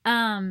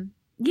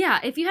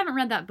 if you haven't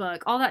read that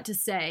book, all that to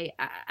say,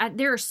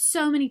 there are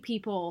so many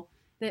people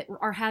that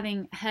are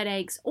having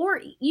headaches,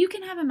 or you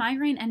can have a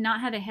migraine and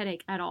not have a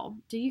headache at all.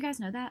 Do you guys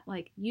know that?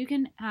 Like, you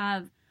can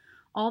have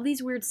all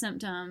these weird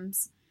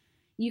symptoms.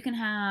 You can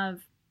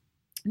have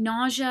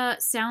nausea,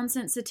 sound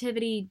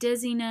sensitivity,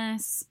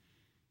 dizziness,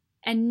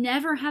 and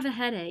never have a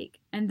headache.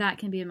 And that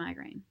can be a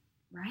migraine,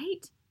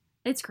 right?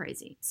 It's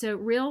crazy. So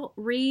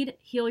read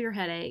Heal Your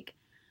Headache.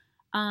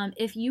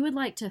 If you would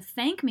like to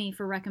thank me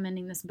for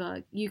recommending this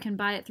book, you can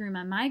buy it through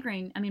my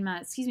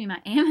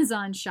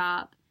Amazon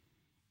shop,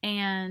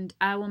 and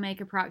I will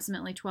make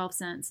approximately 12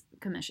 cents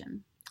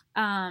commission.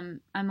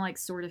 I'm like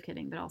sort of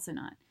kidding, but also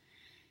not.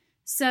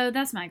 So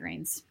that's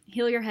Migraines.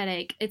 Heal Your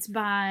Headache. It's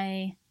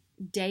by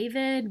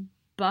David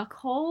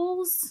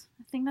Buchholz.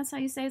 I think that's how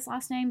you say his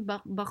last name.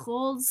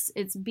 Buchholz.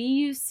 It's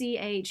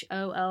Bucholz.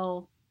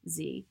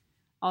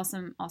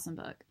 Awesome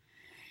book.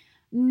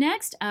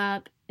 Next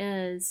up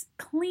is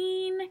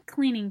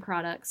cleaning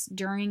products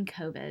during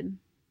COVID.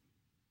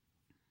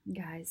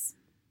 Guys,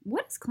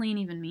 what does clean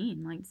even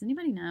mean? Like, does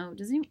anybody know?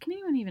 Can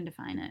anyone even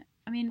define it?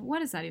 I mean, what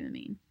does that even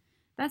mean?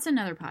 That's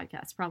another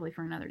podcast, probably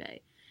for another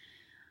day.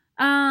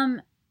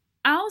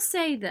 I'll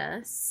say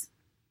this.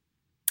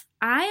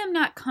 I am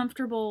not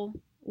comfortable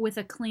with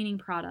a cleaning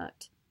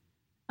product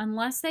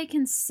unless they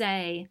can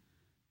say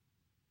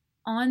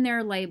on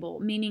their label,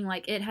 meaning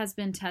like it has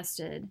been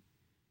tested,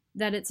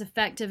 that it's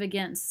effective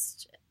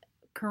against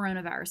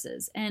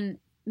coronaviruses. And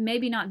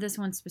maybe not this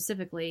one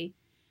specifically,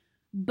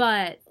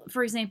 but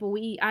for example,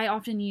 I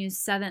often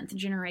use 7th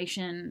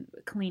generation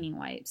cleaning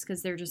wipes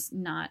because they're just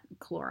not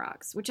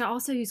Clorox, which I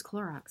also use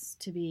Clorox,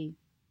 to be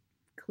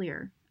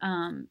clear,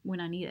 when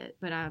I need it.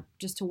 But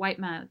just to wipe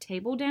my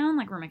table down,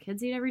 like where my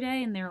kids eat every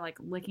day and they're like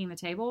licking the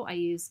table, I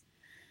use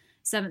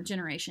 7th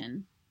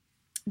generation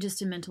just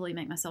to mentally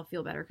make myself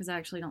feel better because I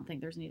actually don't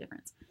think there's any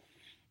difference.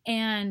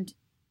 And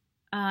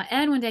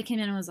Ed one day came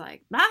in and was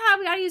like, we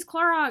gotta use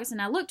Clorox. And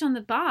I looked on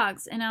the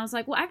box and I was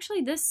like, well,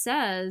 actually this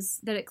says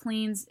that it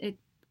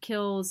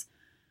kills,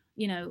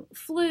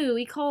 flu,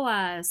 E.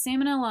 coli,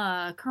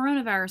 salmonella,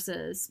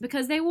 coronaviruses,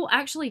 because they will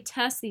actually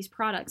test these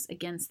products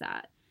against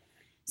that.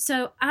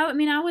 So, I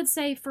would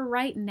say for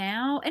right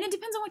now, and it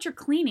depends on what you're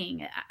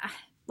cleaning,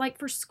 like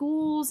for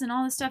schools and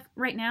all this stuff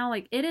right now,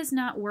 like it is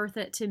not worth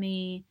it to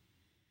me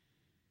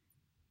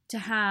to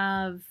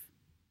have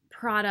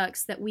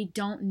products that we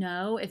don't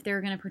know if they're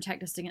going to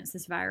protect us against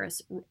this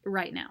virus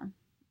right now.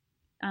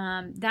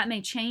 That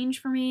may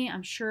change for me.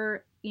 I'm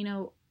sure,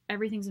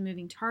 everything's a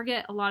moving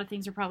target. A lot of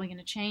things are probably going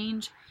to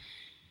change.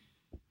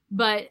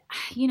 But,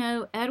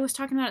 Ed was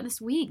talking about it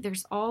this week.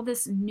 There's all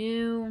these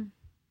new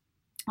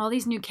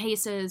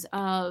cases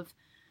of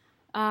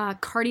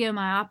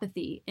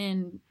cardiomyopathy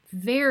in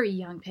very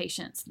young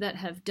patients that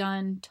have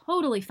done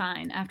totally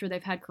fine after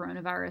they've had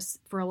coronavirus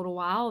for a little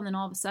while. And then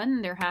all of a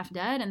sudden they're half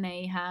dead and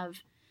they have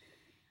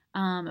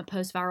a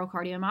post-viral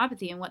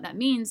cardiomyopathy. And what that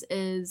means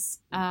is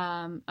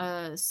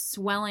a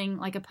swelling,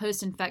 like a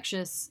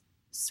post-infectious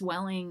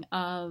swelling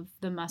of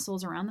the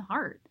muscles around the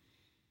heart,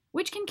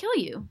 which can kill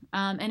you.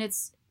 And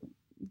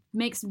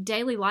makes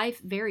daily life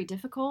very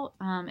difficult.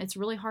 It's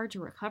really hard to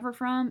recover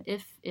from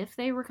if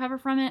they recover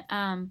from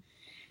it.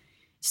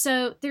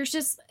 So there's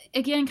just,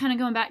 again, kind of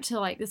going back to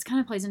like, this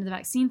kind of plays into the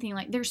vaccine thing.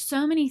 Like there's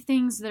so many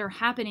things that are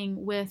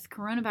happening with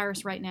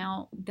coronavirus right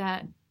now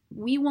that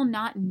we will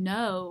not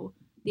know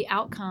the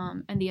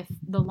outcome and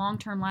the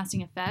long-term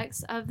lasting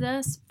effects of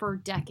this for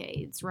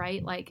decades,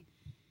 right? Like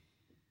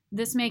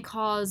this may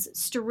cause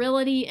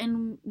sterility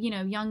in,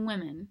 young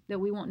women that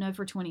we won't know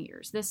for 20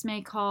 years. This may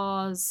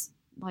cause,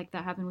 like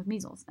that happened with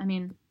measles,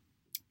 and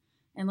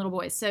little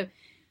boys. So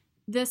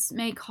this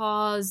may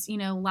cause,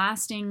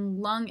 lasting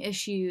lung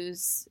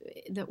issues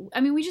that,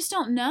 we just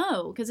don't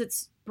know because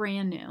it's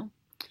brand new.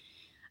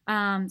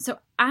 So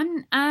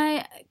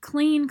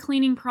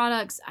cleaning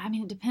products.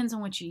 It depends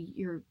on what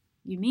you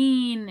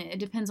mean. It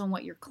depends on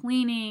what you're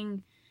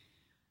cleaning,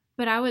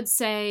 but I would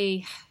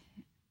say,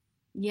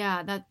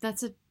 yeah,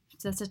 that's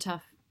a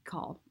tough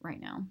call right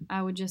now.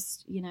 I would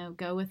just,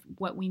 go with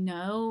what we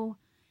know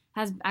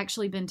has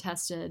actually been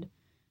tested,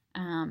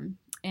 and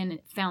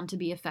found to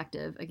be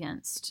effective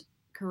against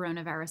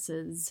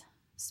coronaviruses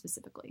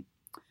specifically.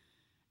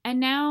 And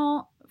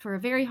now for a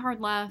very hard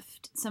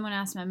left, someone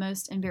asked my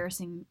most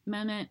embarrassing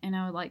moment, and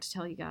I would like to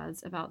tell you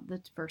guys about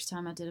the first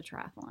time I did a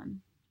triathlon.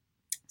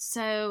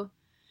 So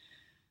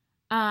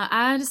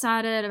I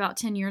decided about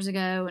 10 years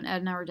ago when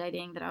Ed and I were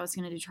dating that I was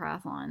going to do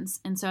triathlons.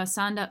 And so I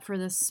signed up for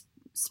this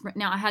sprint.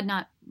 Now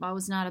I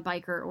was not a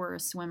biker or a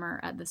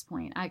swimmer at this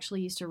point. I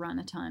actually used to run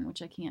a ton,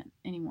 which I can't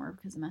anymore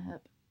because of my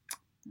hip.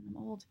 I'm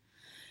old.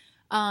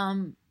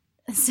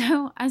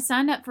 So I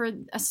signed up for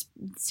a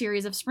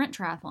series of sprint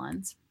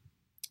triathlons,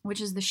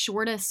 which is the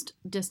shortest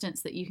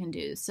distance that you can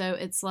do. So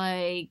it's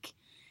like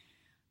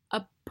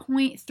a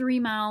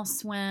 0.3 mile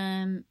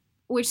swim,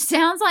 which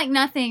sounds like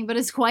nothing, but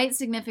it's quite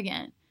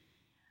significant.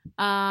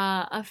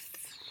 A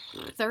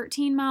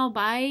 13-mile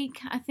bike,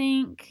 I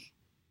think,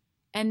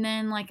 and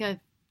then like a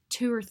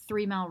 2 or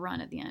 3 mile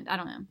run at the end. I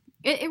don't know.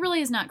 It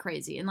really is not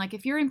crazy. And like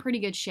if you're in pretty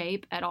good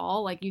shape at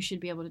all, like you should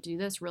be able to do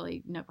this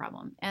really no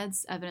problem.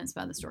 Ed's evidence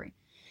by the story.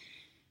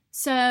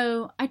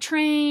 So I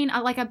train,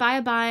 I buy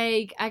a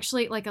bike.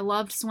 Actually, I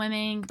loved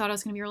swimming, thought I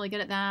was going to be really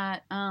good at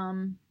that.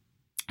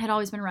 Had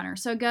always been a runner.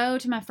 So go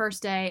to my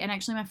first day, and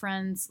actually my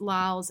friends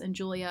Lyles and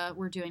Julia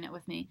were doing it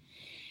with me.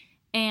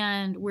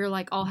 And we're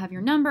like, all have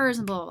your numbers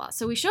and blah, blah, blah.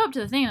 So we show up to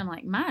the thing and I'm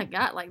like, my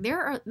God, like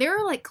there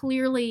are like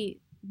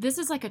clearly, this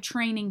is like a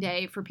training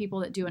day for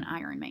people that do an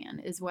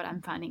Ironman is what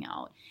I'm finding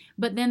out.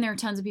 But then there are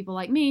tons of people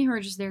like me who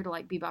are just there to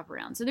like bebop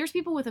around. So there's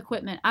people with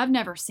equipment I've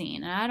never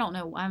seen and I don't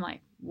know. I'm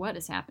like, what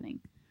is happening?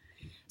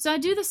 So I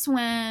do the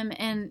swim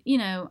and, you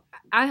know,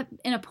 I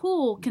in a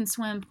pool can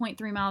swim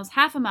 0.3 miles,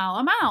 half a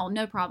mile,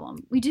 no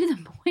problem. We do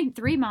the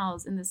 0.3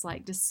 miles in this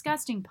like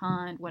disgusting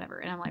pond, whatever.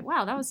 And I'm like,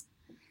 wow, that was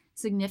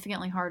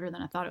significantly harder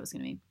than I thought it was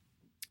going to be.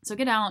 So I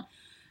get out,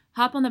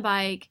 hop on the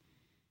bike,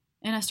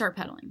 and I start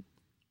pedaling.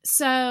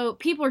 So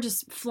people are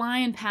just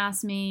flying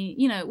past me,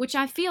 you know, which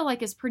I feel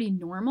like is pretty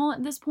normal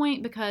at this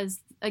point because,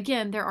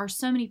 again, there are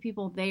so many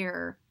people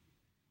there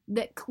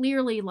that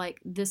clearly, like,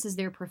 this is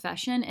their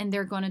profession and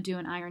they're going to do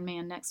an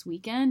Ironman next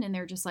weekend and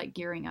they're just, like,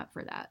 gearing up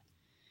for that.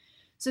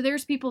 So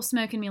there's people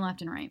smoking me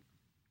left and right.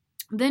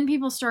 Then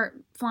people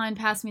start flying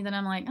past me. Then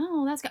I'm like,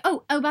 oh, that's good.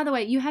 Oh, by the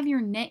way, you have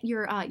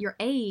your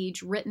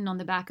age written on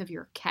the back of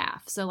your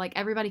calf. So, like,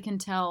 everybody can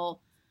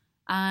tell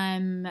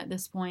I'm, at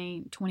this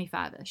point,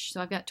 25-ish. So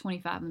I've got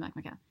 25 on the back of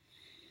my calf.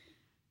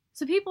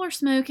 So people are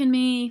smoking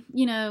me.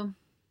 You know,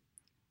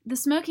 the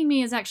smoking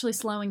me is actually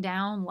slowing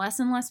down. Less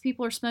and less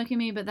people are smoking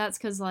me, but that's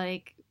because,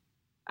 like,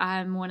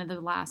 I'm one of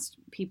the last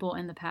people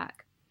in the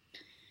pack.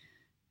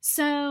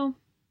 So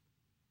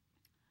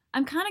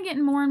I'm kind of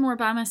getting more and more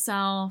by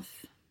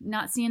myself,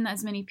 not seeing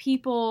as many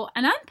people,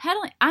 and I'm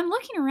pedaling. I'm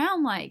looking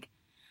around like,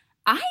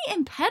 I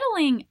am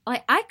pedaling,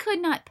 like, I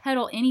could not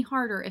pedal any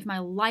harder if my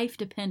life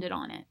depended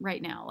on it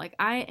right now. Like,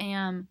 I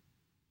am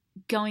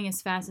going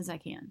as fast as I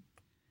can.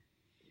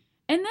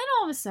 And then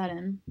all of a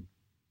sudden,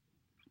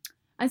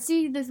 I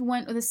see this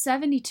one with a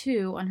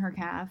 72 on her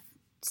calf,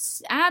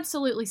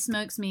 absolutely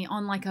smokes me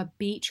on like a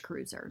beach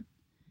cruiser.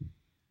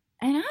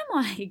 And I'm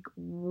like,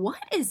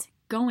 what is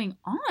going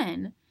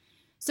on?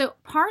 So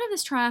part of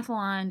this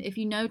triathlon, if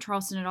you know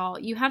Charleston at all,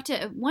 you have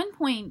to at one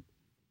point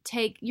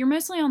you're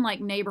mostly on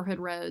like neighborhood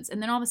roads.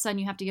 And then all of a sudden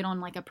you have to get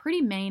on like a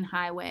pretty main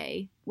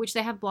highway, which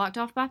they have blocked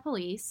off by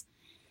police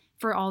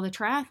for all the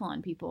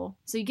triathlon people.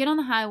 So you get on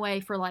the highway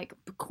for like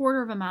a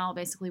quarter of a mile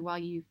basically while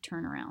you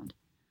turn around.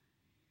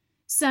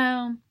 So,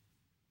 and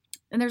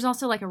there's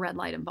also like a red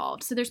light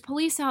involved. So there's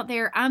police out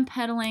there. I'm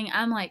pedaling.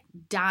 I'm like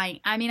dying.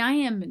 I mean, I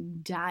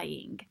am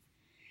dying.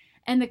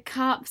 And the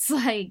cop's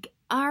like,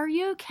 are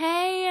you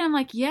okay? And I'm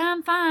like, yeah,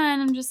 I'm fine.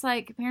 I'm just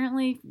like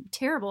apparently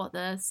terrible at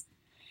this.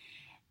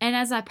 And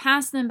as I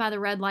pass them by the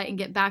red light and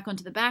get back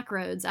onto the back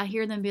roads, I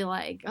hear them be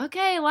like,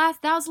 okay,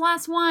 that was the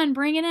last one.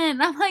 Bring it in.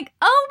 And I'm like,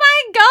 oh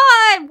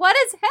my God, what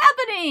is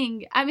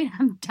happening? I mean,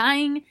 I'm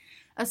dying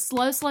a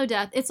slow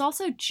death. It's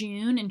also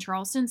June in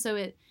Charleston. So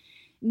it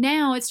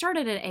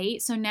started at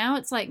 8. So now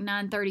it's like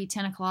 9:30,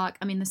 10 o'clock.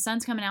 I mean, the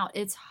sun's coming out.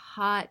 It's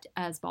hot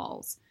as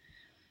balls.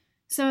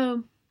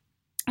 So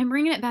I'm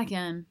bringing it back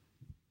in.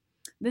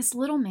 This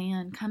little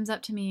man comes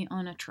up to me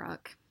in a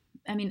truck,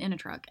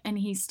 and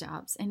he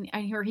stops, and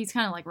I hear he's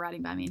kind of like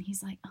riding by me, and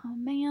he's like, oh,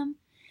 ma'am,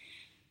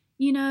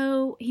 you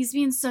know, he's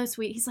being so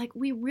sweet. He's like,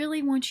 we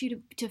really want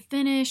you to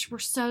finish. We're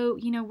so,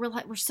 you know,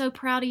 we're so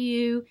proud of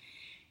you,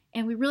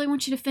 and we really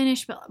want you to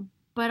finish,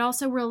 but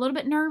also we're a little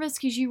bit nervous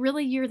because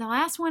you're the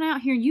last one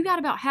out here, and you got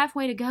about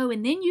halfway to go,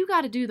 and then you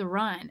got to do the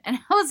run. And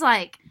I was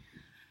like,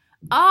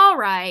 all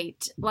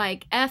right,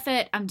 like, F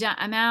it, I'm done,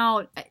 I'm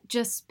out,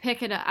 just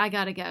pick it up, I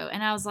gotta go.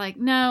 And I was like,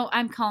 no,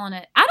 I'm calling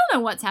it. I don't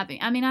know what's happening.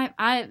 I mean, I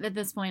at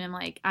this point, I'm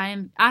like, I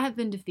have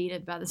been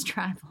defeated by this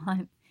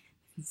triathlon.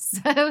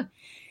 So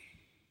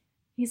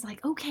he's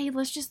like, okay,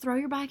 let's just throw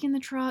your bike in the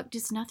truck,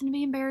 just nothing to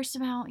be embarrassed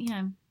about, you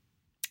know.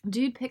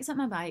 Dude picks up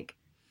my bike,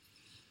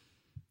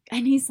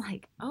 and he's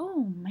like,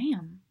 oh,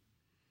 ma'am.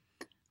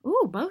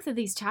 Ooh, both of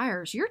these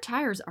tires, your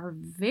tires are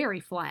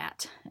very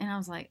flat. And I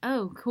was like,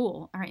 oh,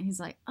 cool. All right. And he's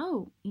like,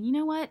 oh, you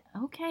know what?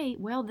 Okay,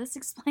 well, this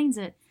explains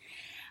it.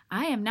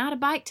 I am not a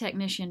bike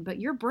technician,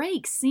 but your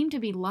brakes seem to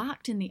be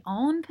locked in the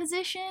on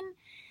position.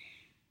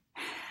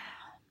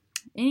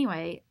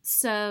 Anyway,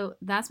 so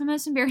that's my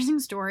most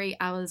embarrassing story.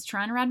 I was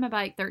trying to ride my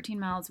bike 13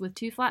 miles with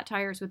 2 flat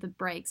tires with the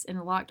brakes in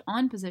a locked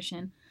on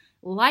position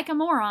like a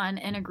moron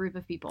in a group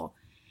of people.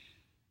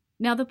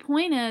 Now, the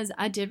point is,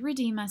 I did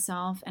redeem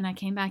myself, and I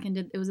came back and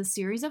it was a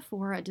series of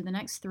 4. I did the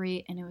next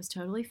 3, and it was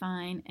totally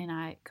fine, and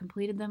I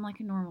completed them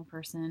like a normal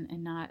person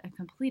and not a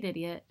complete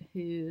idiot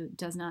who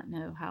does not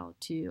know how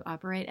to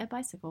operate a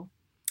bicycle.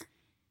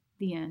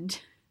 The end.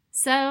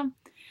 So,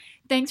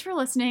 thanks for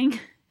listening.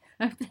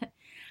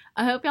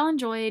 I hope y'all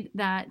enjoyed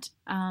that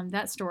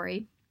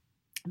story.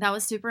 That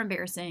was super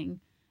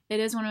embarrassing.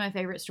 It is one of my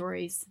favorite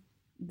stories,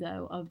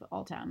 though, of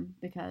all time,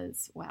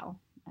 because, wow,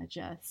 I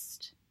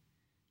just,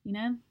 you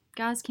know,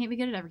 guys can't be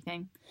good at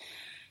everything.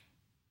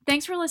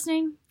 Thanks for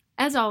listening.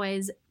 As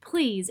always,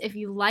 please, if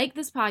you like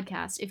this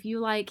podcast, if you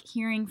like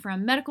hearing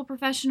from medical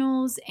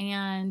professionals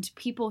and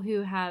people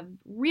who have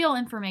real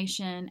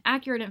information,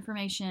 accurate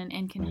information,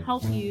 and can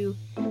help you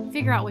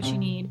figure out what you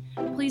need,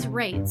 please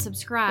rate,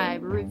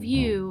 subscribe,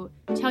 review,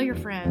 tell your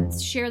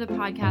friends, share the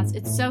podcast.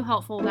 It's so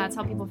helpful. That's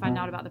how people find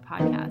out about the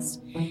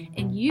podcast.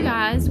 And you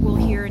guys will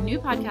hear a new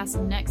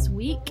podcast next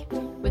week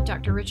with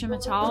Dr. Richa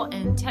Mittal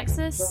in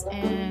Texas,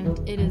 and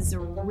it is a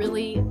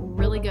really,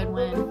 really good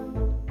one.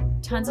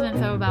 Tons of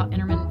info about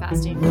intermittent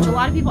fasting, which a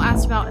lot of people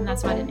asked about, and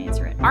that's why I didn't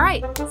answer it. All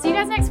right, see you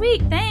guys next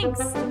week. Thanks.